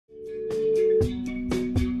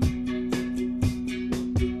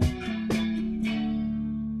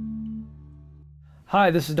Hi,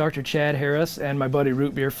 this is Dr. Chad Harris and my buddy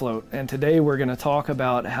Root Beer Float, and today we're going to talk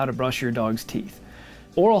about how to brush your dog's teeth.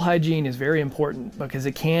 Oral hygiene is very important because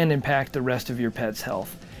it can impact the rest of your pet's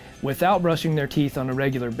health. Without brushing their teeth on a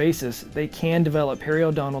regular basis, they can develop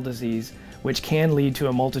periodontal disease, which can lead to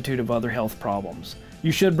a multitude of other health problems.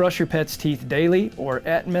 You should brush your pet's teeth daily or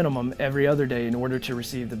at minimum every other day in order to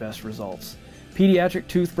receive the best results. Pediatric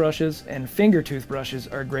toothbrushes and finger toothbrushes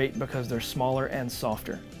are great because they're smaller and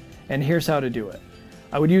softer. And here's how to do it.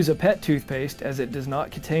 I would use a pet toothpaste as it does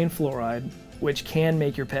not contain fluoride, which can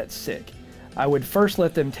make your pet sick. I would first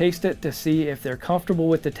let them taste it to see if they're comfortable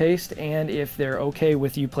with the taste and if they're okay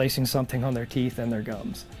with you placing something on their teeth and their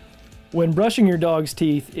gums. When brushing your dog's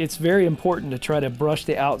teeth, it's very important to try to brush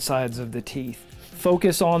the outsides of the teeth.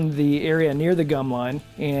 Focus on the area near the gum line,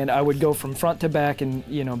 and I would go from front to back and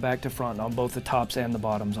back to front on both the tops and the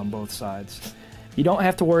bottoms on both sides. You don't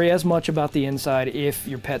have to worry as much about the inside if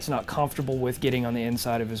your pet's not comfortable with getting on the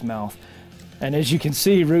inside of his mouth. And as you can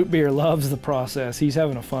see, Root Beer loves the process. He's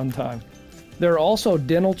having a fun time. There are also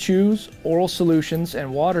dental chews, oral solutions,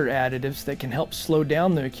 and water additives that can help slow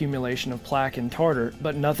down the accumulation of plaque and tartar,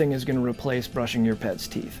 but nothing is going to replace brushing your pet's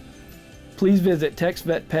teeth. Please visit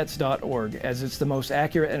texvetpets.org as it's the most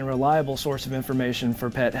accurate and reliable source of information for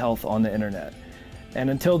pet health on the internet. And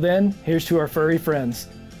until then, here's to our furry friends.